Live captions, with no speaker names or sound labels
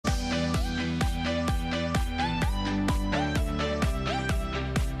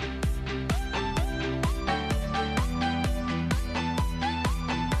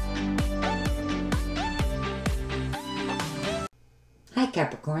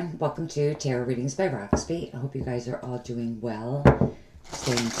Capricorn, welcome to Tarot Readings by Roxby. I hope you guys are all doing well,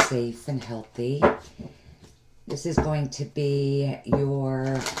 staying safe and healthy. This is going to be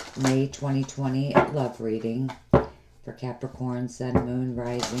your May 2020 love reading for Capricorn, Sun, Moon,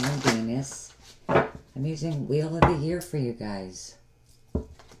 Rising, and Venus. I'm using Wheel of the Year for you guys.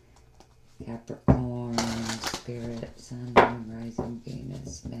 Capricorn, Spirit, Sun, Moon, Rising,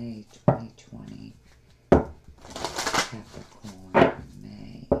 Venus, May 2020. Capricorn,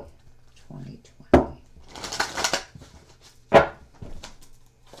 May 2020.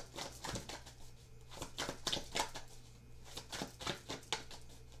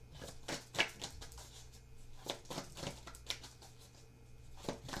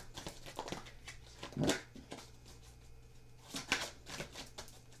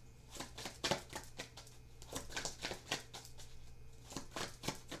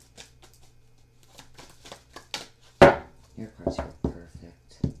 Your cards are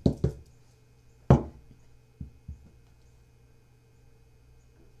perfect.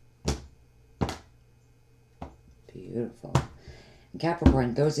 Beautiful. And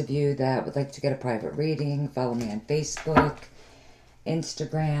Capricorn, those of you that would like to get a private reading, follow me on Facebook,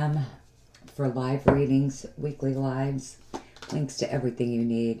 Instagram for live readings, weekly lives. Links to everything you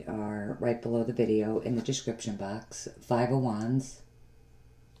need are right below the video in the description box. Five of Wands.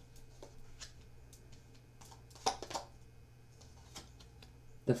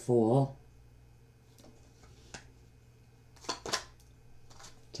 The Fool,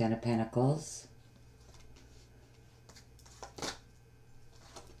 Ten of Pentacles,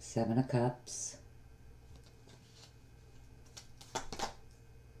 Seven of Cups,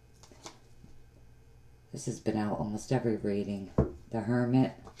 this has been out almost every reading, the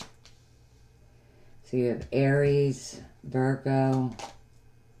Hermit. So you have Aries, Virgo,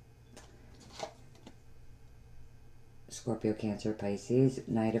 Scorpio, Cancer, Pisces,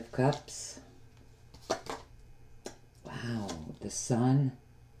 Knight of Cups. Wow, the Sun,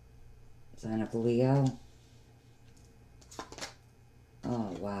 Sign of Leo.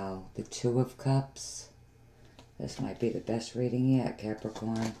 Oh, wow, the Two of Cups. This might be the best reading yet,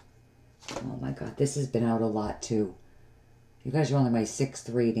 Capricorn. Oh my God, this has been out a lot too. You guys are only my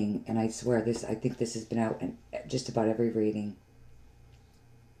 6th reading, and I swear I think this has been out in just about every reading.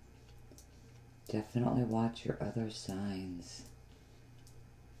 Definitely watch your other signs.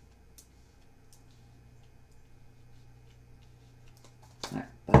 All right,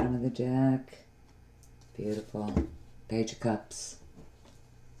 bottom of the deck. Beautiful. Page of Cups.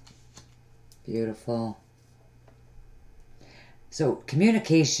 Beautiful. So,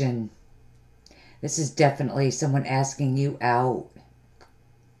 communication. This is definitely someone asking you out.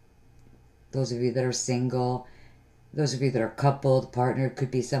 Those of you that are single. Those of you that are coupled, partnered, could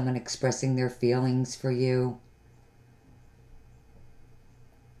be someone expressing their feelings for you.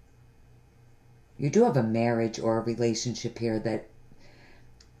 You do have a marriage or a relationship here that,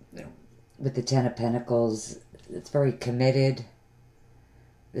 you know, with the Ten of Pentacles, it's very committed.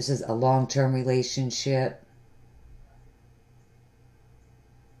 This is a long-term relationship.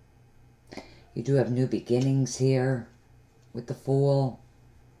 You do have new beginnings here with the Fool.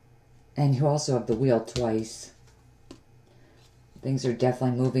 And you also have the Wheel twice. Things are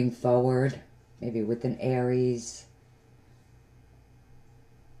definitely moving forward, maybe with an Aries.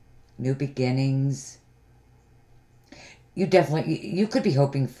 New beginnings. You could be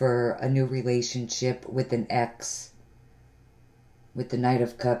hoping for a new relationship with an ex. With the Knight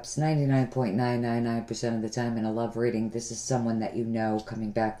of Cups, 99.999% of the time in a love reading, this is someone that you know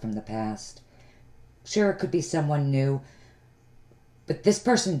coming back from the past. Sure, it could be someone new, but this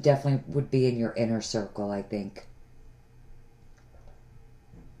person definitely would be in your inner circle, I think.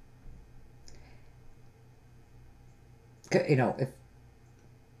 You know, if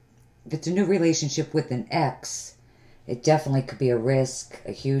it's a new relationship with an ex, it definitely could be a risk,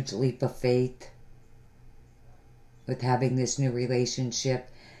 a huge leap of faith with having this new relationship.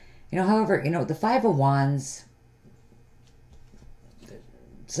 You know, however, you know, the Five of Wands,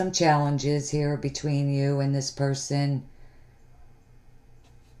 some challenges here between you and this person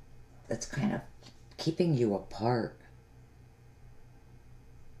that's kind of keeping you apart.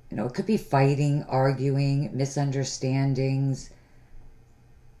 You know, it could be fighting, arguing, misunderstandings.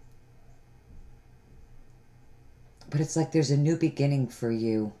 But it's like there's a new beginning for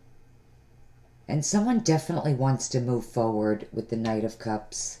you. And someone definitely wants to move forward with the Knight of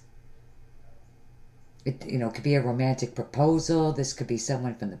Cups. It, you know, could be a romantic proposal. This could be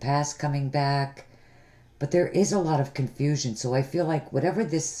someone from the past coming back. But there is a lot of confusion. So I feel like whether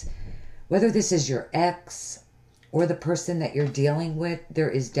this is your ex or the person that you're dealing with, there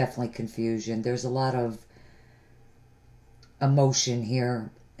is definitely confusion. There's a lot of emotion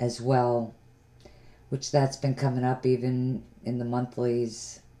here as well, which that's been coming up even in the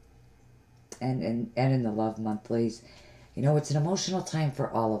monthlies and in the love monthlies. You know, it's an emotional time for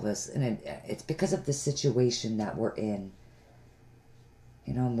all of us, and it's because of the situation that we're in.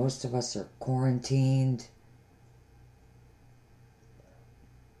 You know, most of us are quarantined.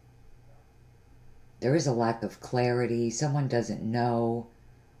 There is a lack of clarity. Someone doesn't know.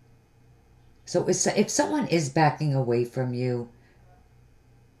 So if someone is backing away from you,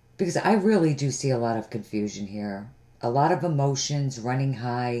 because I really do see a lot of confusion here, a lot of emotions running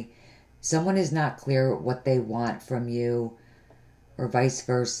high, someone is not clear what they want from you, or vice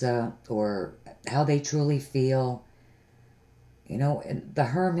versa, or how they truly feel. You know, the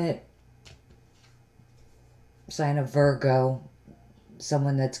Hermit, sign of Virgo,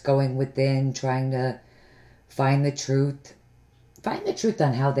 someone that's going within, trying to find the truth. Find the truth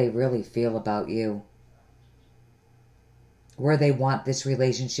on how they really feel about you, where they want this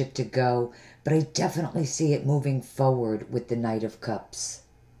relationship to go. But I definitely see it moving forward with the Knight of Cups.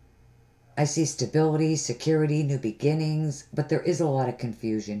 I see stability, security, new beginnings, but there is a lot of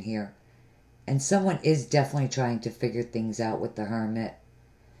confusion here. And someone is definitely trying to figure things out with the Hermit.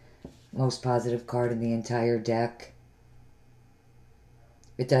 Most positive card in the entire deck.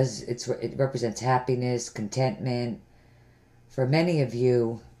 It represents happiness, contentment. For many of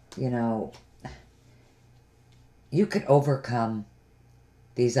you, you know, you could overcome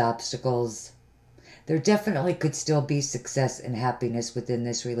these obstacles. There definitely could still be success and happiness within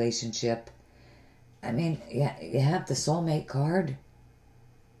this relationship. I mean, yeah, you have the Soulmate card.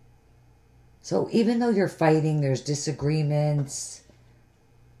 So even though you're fighting, there's disagreements.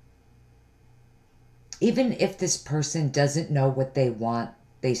 Even if this person doesn't know what they want,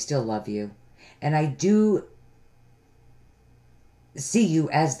 they still love you. And I do see you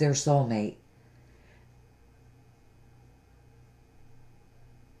as their soulmate.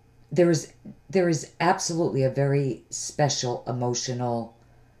 There is absolutely a very special emotional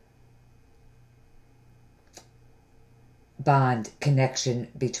bond, connection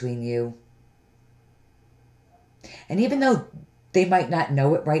between you. And even though they might not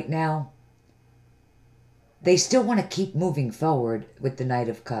know it right now, they still want to keep moving forward with the Knight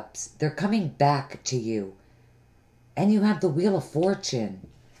of Cups. They're coming back to you. And you have the Wheel of Fortune,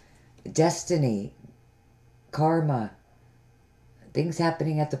 destiny, karma, things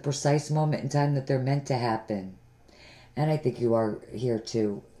happening at the precise moment in time that they're meant to happen. And I think you are here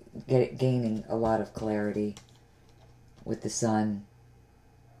too, gaining a lot of clarity with the Sun.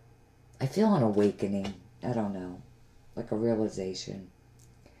 I feel an awakening. I don't know, like a realization.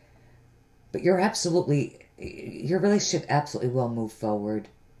 But your relationship absolutely will move forward.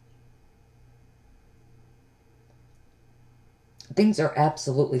 Things are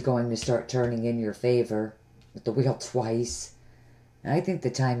absolutely going to start turning in your favor with the Wheel twice. And I think the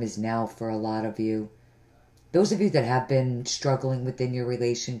time is now for a lot of you. Those of you that have been struggling within your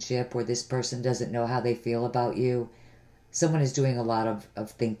relationship, where this person doesn't know how they feel about you, someone is doing a lot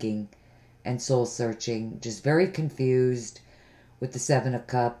of thinking and soul searching, just very confused with the Seven of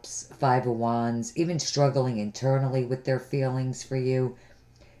Cups, Five of Wands, even struggling internally with their feelings for you.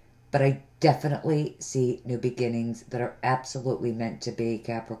 But I definitely see new beginnings that are absolutely meant to be,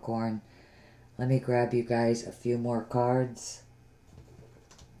 Capricorn. Let me grab you guys a few more cards.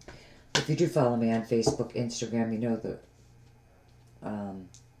 If you do follow me on Facebook, Instagram, you know the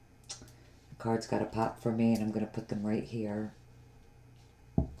cards got to pop for me, and I'm going to put them right here.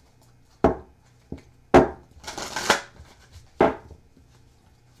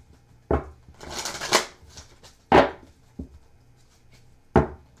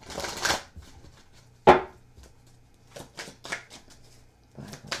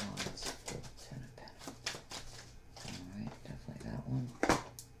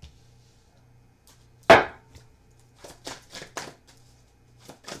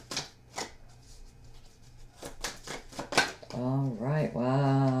 Alright,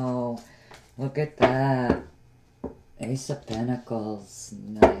 wow. Look at that. Ace of Pentacles.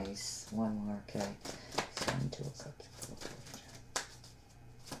 Nice. One more, okay. So 1, 2 of Cups.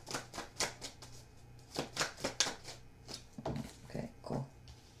 Okay, cool.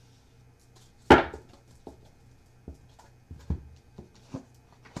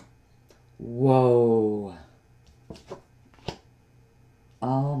 Whoa.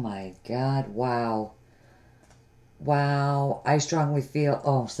 Oh my God, wow. Wow, I strongly feel,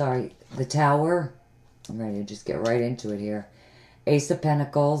 oh, sorry, the Tower. I'm ready to just get right into it here. Ace of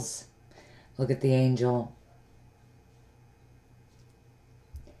Pentacles. Look at the Angel.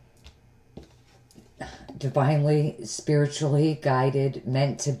 Divinely, spiritually guided,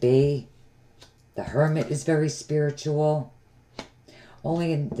 meant to be. The Hermit is very spiritual.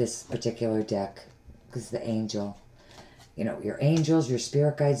 Only in this particular deck, because the angel. You know, your angels, your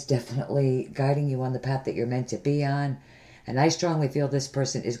spirit guides definitely guiding you on the path that you're meant to be on. And I strongly feel this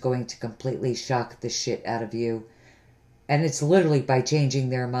person is going to completely shock the shit out of you. And it's literally by changing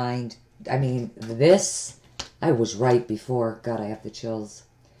their mind. I mean, this, I was right before. God, I have the chills.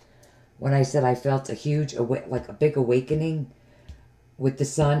 When I said I felt a huge, like a big awakening with the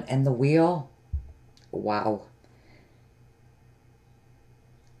sun and the wheel. Wow.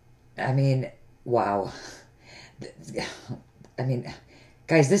 I mean, wow. I mean,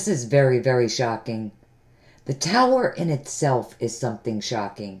 guys, this is very, very shocking. The tower in itself is something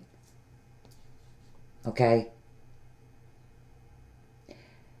shocking. Okay?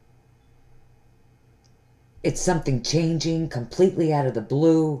 It's something changing completely out of the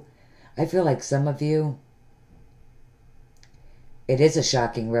blue. I feel like some of you, it is a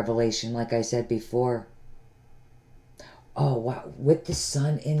shocking revelation, like I said before. Oh, wow. With the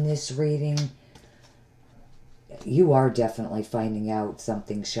sun in this reading, you are definitely finding out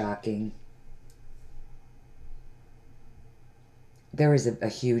something shocking. There is a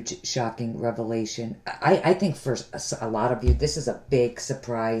huge, shocking revelation. I think for a lot of you, this is a big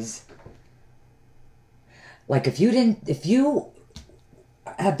surprise. Like if you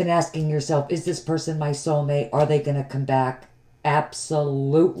have been asking yourself, is this person my soulmate? Are they going to come back?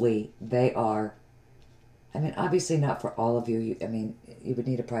 Absolutely, they are. I mean, obviously not for all of you. I mean, you would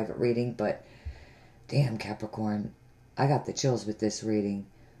need a private reading, but damn, Capricorn, I got the chills with this reading.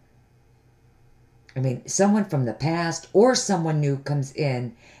 I mean, someone from the past or someone new comes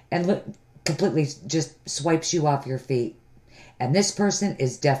in and completely just swipes you off your feet. And this person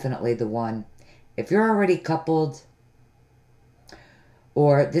is definitely the one. If you're already coupled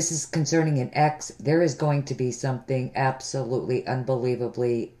or this is concerning an ex, there is going to be something absolutely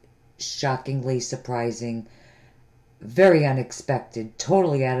unbelievably, shockingly surprising, very unexpected,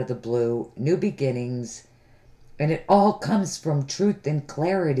 totally out of the blue, new beginnings. And it all comes from truth and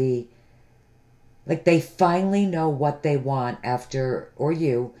clarity. Like they finally know what they want after, or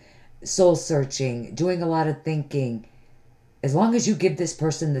you, soul searching, doing a lot of thinking. As long as you give this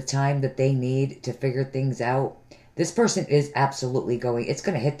person the time that they need to figure things out, this person is absolutely going, it's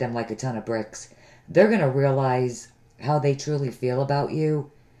going to hit them like a ton of bricks. They're going to realize how they truly feel about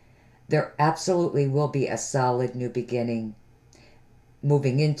you. There absolutely will be a solid new beginning.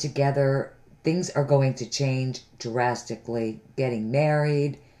 Moving in together, things are going to change drastically. Getting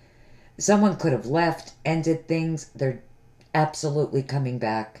married. Someone could have left, ended things. They're absolutely coming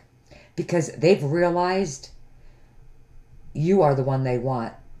back because they've realized you are the one they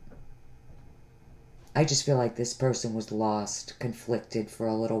want. I just feel like this person was lost, conflicted for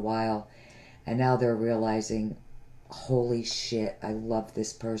a little while, and now they're realizing, holy shit, I love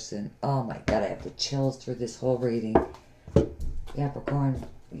this person. Oh my God, I have the chills through this whole reading. Capricorn,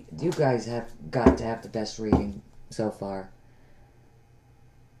 you guys have got to have the best reading so far.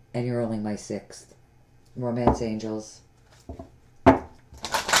 And you're only my 6th. Romance Angels.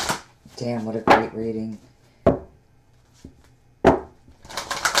 Damn, what a great reading.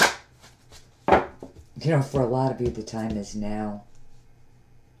 You know, for a lot of you, the time is now.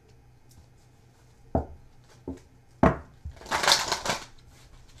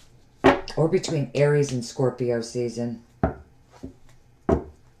 Or between Aries and Scorpio season.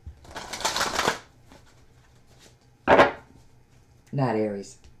 Not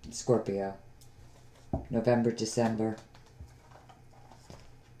Aries. Scorpio. November, December.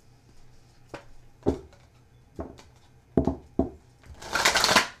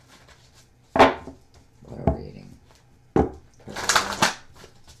 What a reading.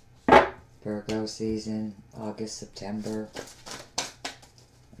 Virgo season. August, September.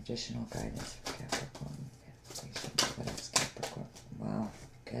 Additional guidance for Capricorn. What else, Capricorn? Wow.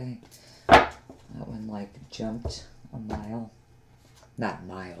 Okay. That one like jumped a mile. Not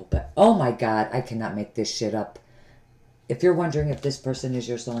mile, but oh my God, I cannot make this shit up. If you're wondering if this person is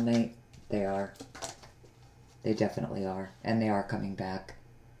your soulmate, they are. They definitely are. And they are coming back.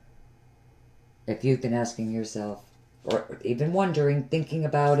 If you've been asking yourself, or even wondering, thinking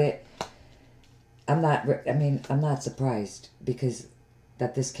about it, I'm not surprised because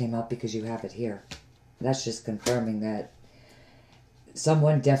that this came up because you have it here. That's just confirming that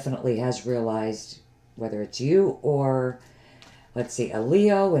someone definitely has realized, whether it's you or, let's see, a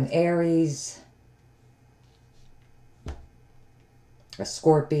Leo, an Aries, a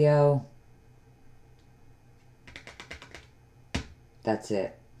Scorpio. That's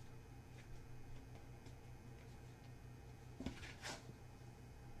it.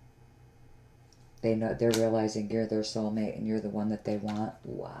 They know, they're realizing you're their soulmate and you're the one that they want.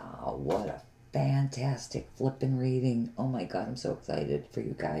 Wow, what a fantastic flipping reading. Oh my God, I'm so excited for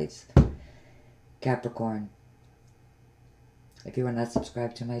you guys. Capricorn. If you are not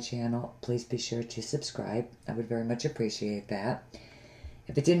subscribed to my channel, please be sure to subscribe. I would very much appreciate that.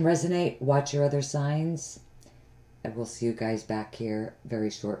 If it didn't resonate, watch your other signs. And we'll see you guys back here very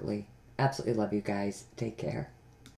shortly. Absolutely love you guys. Take care.